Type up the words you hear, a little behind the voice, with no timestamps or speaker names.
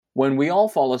When we all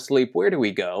fall asleep, where do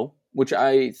we go? Which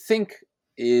I think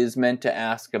is meant to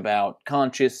ask about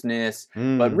consciousness,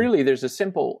 but really there's a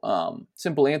simple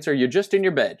answer. You're just in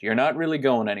your bed. You're not really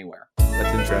going anywhere.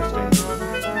 That's interesting.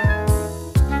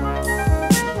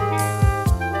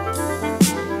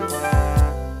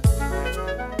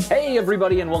 Hey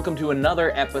everybody, and welcome to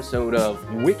another episode of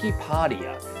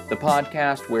Wikipodia, the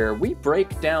podcast where we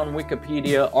break down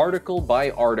Wikipedia article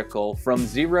by article from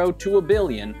 0 to a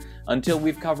billion until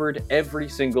we've covered every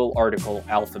single article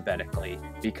alphabetically,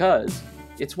 because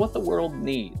it's what the world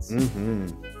needs.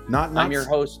 I'm your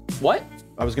host. What?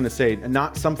 I was going to say,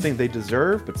 not something they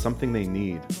deserve, but something they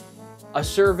need. A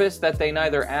service that they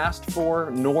neither asked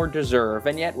for nor deserve,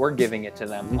 and yet we're giving it to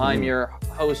them. I'm your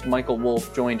host, Michael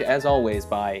Wolf, joined as always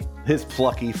by his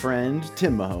plucky friend,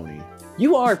 Tim Mahoney.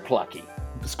 You are plucky.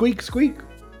 Squeak, squeak.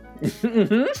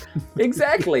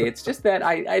 Exactly. It's just that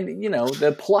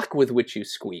the pluck with which you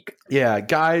squeak. Yeah,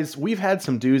 guys, we've had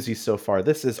some doozies so far.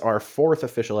 This is our 4th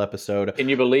official episode. Can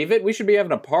you believe it? We should be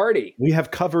having a party. We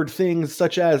have covered things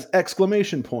such as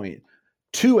exclamation point,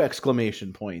 2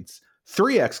 exclamation points,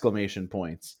 3 exclamation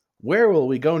points. Where will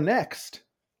we go next?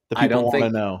 The people want to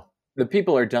know. The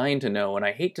people are dying to know, and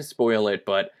I hate to spoil it,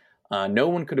 but no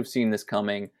one could have seen this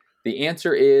coming. The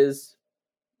answer is...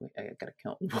 I gotta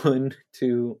count. 1,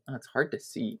 2. Oh, it's hard to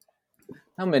see.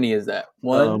 How many is that?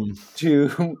 1,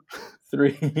 2,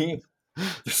 3. They're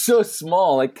so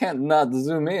small, I can't not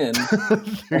zoom in.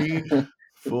 3,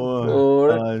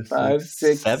 4, 5,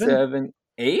 6, 7,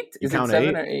 8. Is it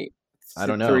 7 or 8? I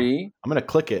don't know. 3. I'm gonna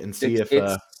click it and see if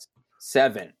it's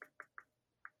 7.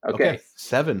 Okay,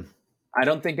 7. I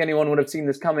don't think anyone would have seen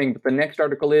this coming, but the next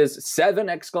article is 7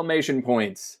 exclamation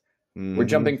points. We're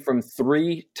jumping from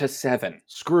 3 to 7.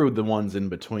 Screw the ones in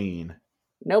between.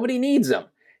 Nobody needs them.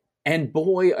 And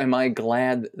boy, am I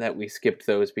glad that we skipped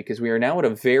those, because we are now at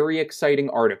a very exciting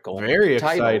article. Very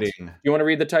titled, exciting. You want to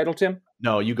read the title, Tim?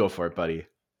 No, you go for it, buddy.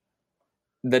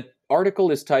 The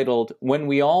article is titled, When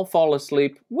We All Fall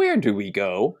Asleep, Where Do We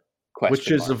Go?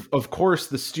 Which is, of course,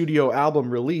 the studio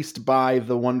album released by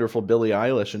the wonderful Billie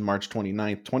Eilish in March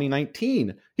 29th,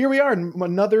 2019. Here we are,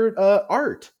 another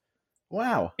art.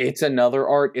 Wow. It's another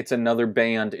art, it's another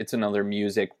band, it's another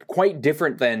music. Quite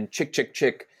different than Chick Chick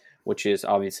Chick, which is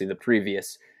obviously the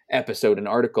previous episode and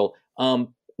article.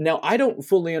 Now, I don't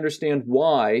fully understand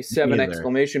why 7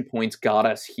 exclamation points got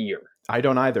us here. I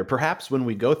don't either. Perhaps when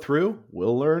we go through,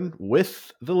 we'll learn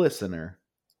with the listener.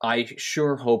 I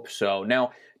sure hope so.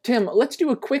 Now, Tim, let's do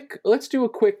a quick artist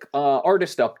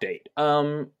update.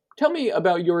 Tell me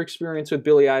about your experience with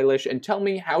Billie Eilish, and tell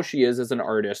me how she is as an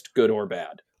artist, good or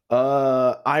bad.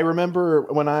 I remember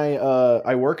when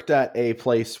I worked at a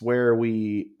place where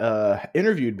we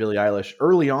interviewed Billie Eilish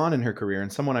early on in her career,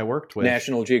 and someone I worked with,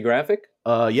 National Geographic.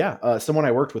 Someone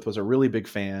I worked with was a really big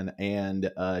fan, and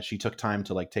she took time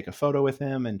to take a photo with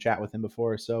him and chat with him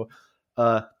before. So,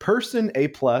 person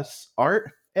A+,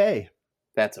 art A.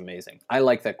 That's amazing. I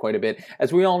like that quite a bit.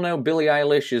 As we all know, Billie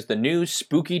Eilish is the new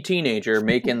spooky teenager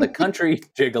making the country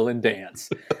jiggle and dance.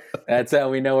 That's how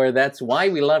we know her. That's why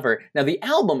we love her. Now, the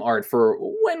album art for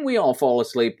When We All Fall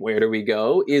Asleep, Where Do We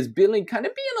Go? Is Billie kind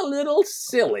of being a little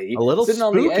silly. A little sitting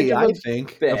spooky, on the edge of I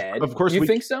think. Bed. Of course, you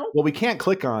think so? Well, we can't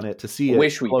click on it to see it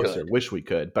closer. Wish we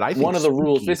could. But I think one of the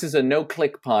rules, this is a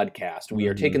no-click podcast. We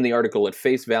are taking the article at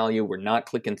face value. We're not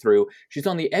clicking through. She's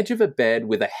on the edge of a bed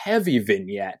with a heavy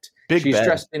vignette. She's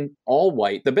dressed in all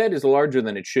white. The bed is larger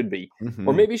than it should be.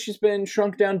 Or maybe she's been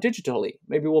shrunk down digitally.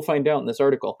 Maybe we'll find out in this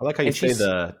article. I like how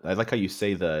you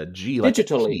say the G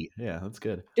digitally. Yeah, that's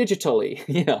good. Digitally.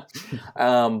 Yeah.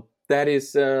 That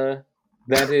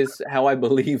is how I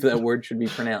believe that word should be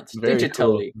pronounced. Very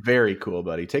digitally. Cool. Very cool,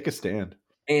 buddy. Take a stand.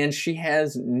 And she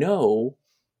has no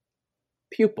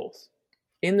pupils.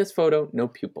 In this photo, no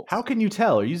pupils. How can you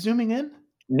tell? Are you zooming in?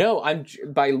 No,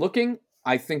 by looking,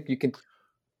 I think you can.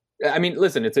 I mean,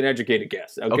 listen, it's an educated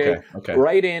guess. Okay.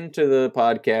 Write into the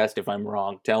podcast if I'm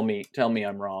wrong. Tell me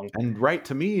I'm wrong. And write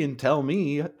to me and tell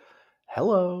me,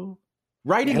 hello.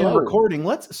 Writing and recording.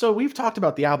 So we've talked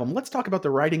about the album. Let's talk about the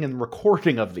writing and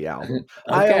recording of the album.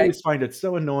 Okay. I always find it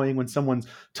so annoying when someone's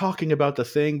talking about the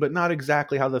thing, but not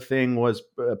exactly how the thing was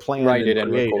planned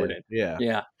and recorded.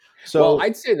 Yeah. So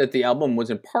I'd say that the album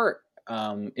was in part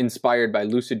inspired by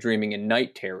lucid dreaming and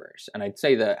night terrors, and I'd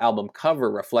say the album cover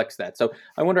reflects that. So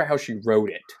I wonder how she wrote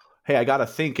it. Hey, I gotta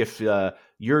think, if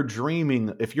you're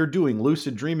doing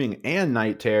lucid dreaming and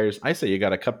night terrors, I say you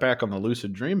gotta cut back on the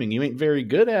lucid dreaming. You ain't very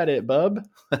good at it, bub.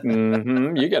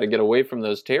 You gotta get away from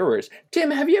those terrors.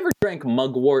 Tim, have you ever drank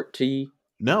mugwort tea?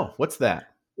 No, what's that?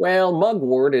 Well,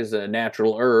 mugwort is a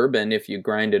natural herb, and if you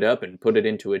grind it up and put it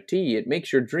into a tea, it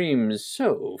makes your dreams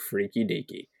so freaky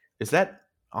deaky. Is that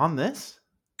on this?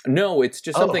 No, it's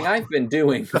just something I've been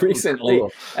doing recently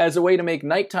Cool. as a way to make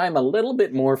nighttime a little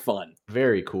bit more fun.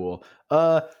 Very cool.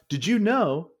 Did you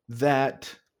know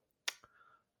that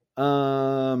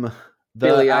the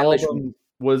Billie Eilish. album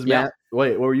was Yeah.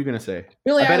 Wait, what were you gonna say?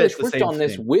 Billie I bet it's Eilish the worked same on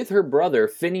this thing. with her brother,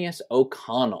 Phineas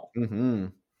O'Connell. Mm-hmm.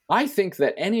 I think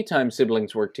that anytime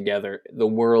siblings work together, the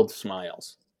world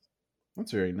smiles.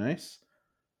 That's very nice.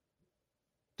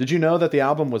 Did you know that the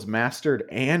album was mastered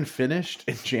and finished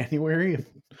in January of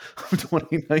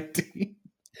 2019?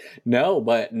 No,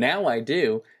 but now I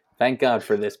do. Thank God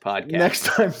for this podcast. Next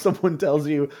time someone tells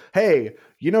you, hey,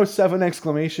 7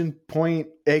 exclamation point,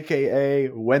 aka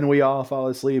when we all fall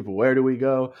asleep, where do we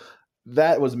go?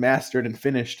 That was mastered and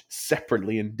finished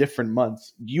separately in different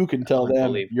months. You can tell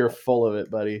them you're full of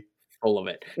it, buddy. Full of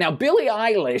it. Now, Billie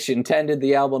Eilish intended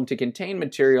the album to contain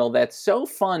material that's so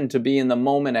fun to be in the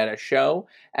moment at a show,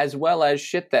 as well as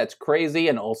shit that's crazy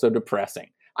and also depressing.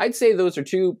 I'd say those are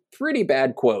two pretty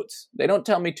bad quotes. They don't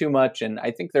tell me too much, and I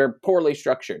think they're poorly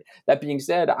structured. That being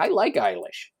said, I like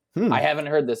Eilish. I haven't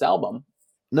heard this album.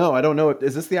 No, I don't know.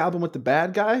 Is this the album with the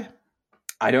bad guy?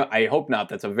 I hope not.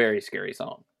 That's a very scary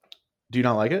song. Do you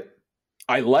not like it?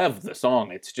 I love the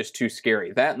song. It's just too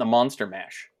scary. That and the Monster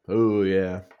Mash. Oh,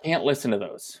 yeah. Can't listen to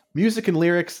those. Music and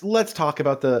lyrics. Let's talk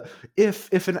about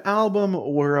if an album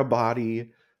were a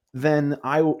body, then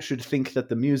I should think that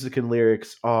the music and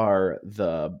lyrics are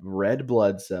the red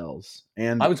blood cells.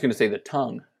 And I was going to say the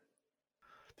tongue.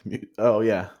 Oh,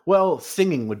 yeah. Well,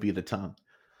 singing would be the tongue.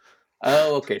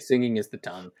 Oh, okay. Singing is the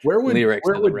tongue. Where would red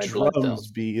drums blood cells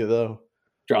be, though?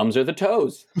 Drums are the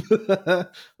toes.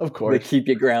 Of course. They keep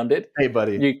you grounded. Hey,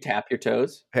 buddy. You tap your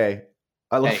toes. Hey,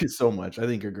 I love you so much. I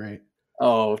think you're great.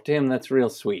 Oh, Tim, that's real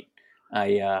sweet.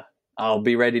 I'll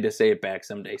be ready to say it back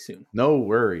someday soon. No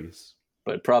worries.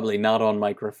 But probably not on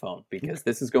microphone, because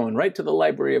this is going right to the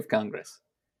Library of Congress.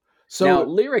 So, now,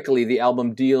 lyrically, the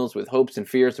album deals with hopes and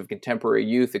fears of contemporary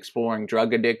youth exploring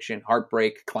drug addiction,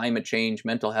 heartbreak, climate change,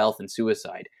 mental health, and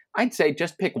suicide. I'd say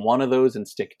just pick one of those and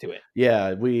stick to it.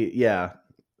 Yeah.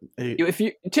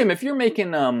 If you're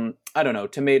making I don't know,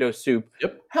 tomato soup,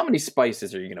 yep. How many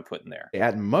spices are you going to put in there?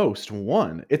 At most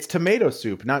one. It's tomato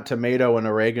soup, not tomato and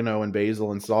oregano and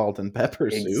basil and salt and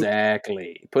pepper soup.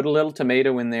 Exactly. Put a little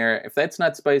tomato in there. If that's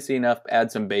not spicy enough,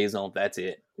 add some basil. That's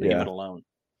it. Leave it alone.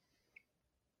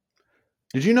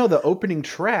 Did you know the opening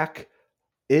track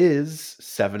is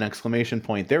 7 exclamation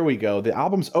point? There we go. The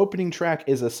album's opening track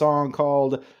is a song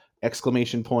called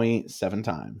exclamation point 7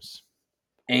 times.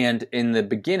 And in the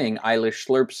beginning, Eilish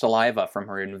slurps saliva from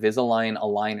her Invisalign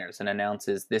aligners and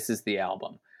announces this is the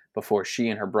album before she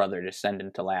and her brother descend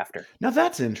into laughter. Now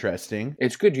that's interesting.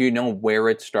 It's good you know where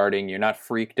it's starting. You're not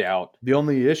freaked out. The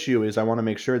only issue is I want to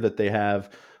make sure that they have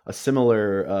a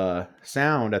similar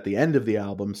sound at the end of the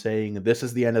album saying this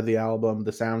is the end of the album.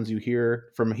 The sounds you hear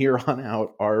from here on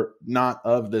out are not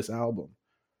of this album.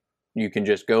 You can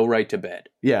just go right to bed.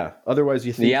 Yeah. Otherwise,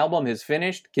 you think the album is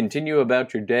finished. Continue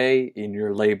about your day in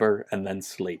your labor and then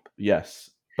sleep. Yes.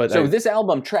 But so this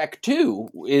album, track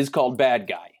 2, is called Bad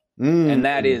Guy. And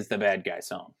that is the Bad Guy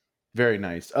song. Very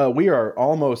nice. We are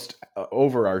almost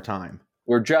over our time.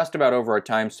 We're just about over our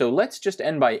time. So let's just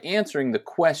end by answering the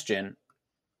question,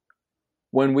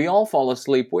 when we all fall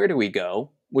asleep, where do we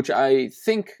go? Which I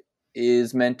think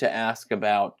is meant to ask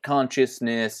about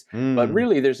consciousness, but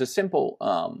really there's a simple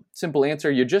answer.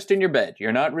 You're just in your bed.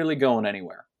 You're not really going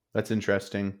anywhere. That's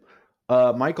interesting.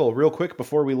 Michael, real quick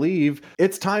before we leave,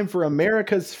 it's time for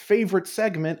America's favorite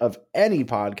segment of any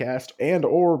podcast and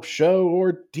or show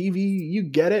or TV. You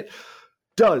get it.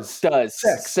 Does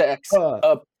sex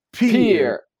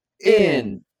appear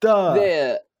in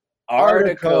the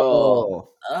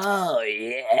article? Oh,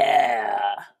 yeah.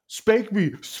 Spank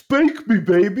me,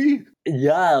 baby.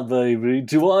 Yeah, baby.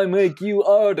 Do I make you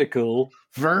article?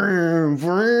 Vroom,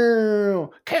 vroom.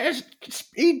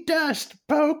 Eat dust,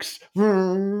 folks.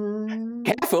 Vroom.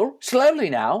 Careful, slowly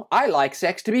now. I like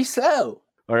sex to be slow.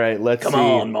 All right, let's Come see.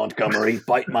 on, Montgomery,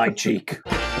 bite my cheek.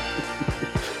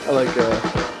 I like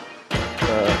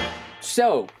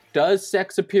So, does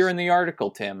sex appear in the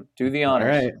article, Tim? Do the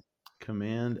honors. All right.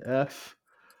 Command F.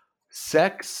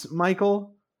 Sex,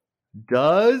 Michael,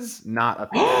 does not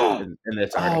appear in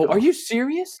this article. Oh, are you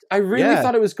serious? I really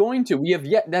thought it was going to. We have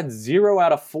that's 0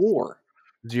 out of 4.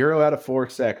 0 out of 4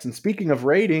 sex. And speaking of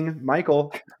rating,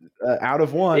 Michael, out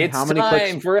of 1, it's how many time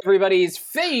clicks? For everybody's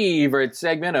favorite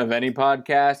segment of any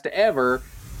podcast ever.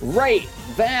 Rate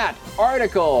that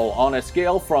article on a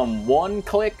scale from 1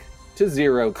 click to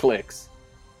 0 clicks.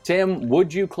 Tim,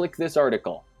 would you click this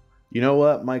article? You know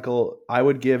what, Michael? I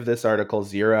would give this article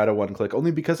 0 out of 1 click,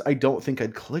 only because I don't think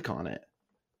I'd click on it.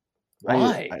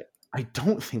 Why? I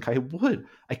don't think I would.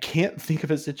 I can't think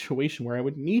of a situation where I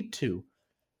would need to.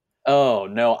 Oh,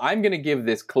 no, I'm going to give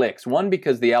this clicks. One,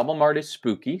 because the album art is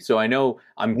spooky, so I know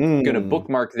I'm going to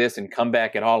bookmark this and come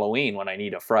back at Halloween when I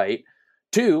need a fright.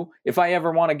 Two, if I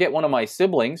ever want to get one of my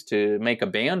siblings to make a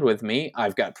band with me,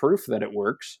 I've got proof that it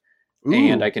works,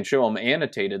 and I can show them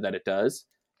annotated that it does.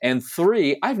 And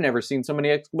three, I've never seen so many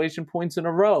exclamation points in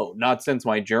a row. Not since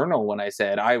my journal when I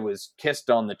said I was kissed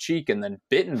on the cheek and then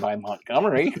bitten by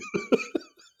Montgomery.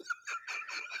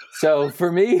 So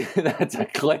for me, that's a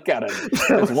click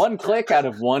that's one click out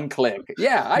of one click.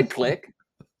 Yeah, I'd click.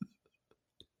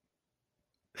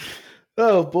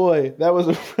 Oh boy, that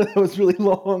was really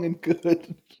long and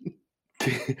good.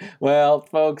 Well,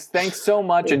 folks, thanks so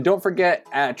much. And don't forget,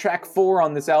 track 4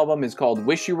 on this album is called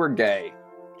Wish You Were Gay.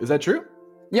 Is that true?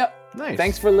 Yep. Nice.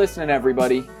 Thanks for listening,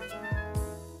 everybody.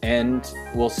 And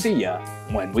we'll see ya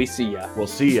when we see ya. We'll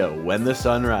see ya when the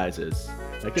sun rises.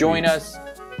 Join us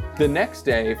the next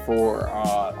day for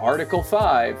Article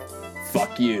 5,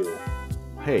 Fuck You.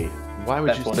 Hey, why would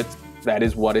that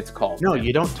is what it's called. No, man.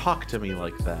 You don't talk to me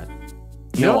like that.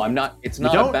 No, I'm not. It's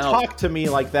not about... You don't talk to me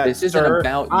like that, This isn't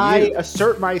about you. I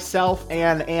assert myself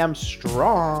and am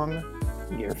strong.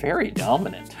 You're very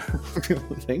dominant.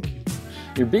 Thank you.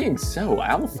 You're being so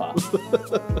alpha.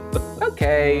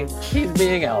 Okay, he's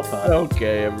being alpha.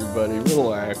 Okay, everybody,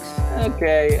 relax.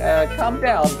 Okay, calm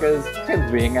down, because Tim's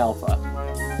being alpha.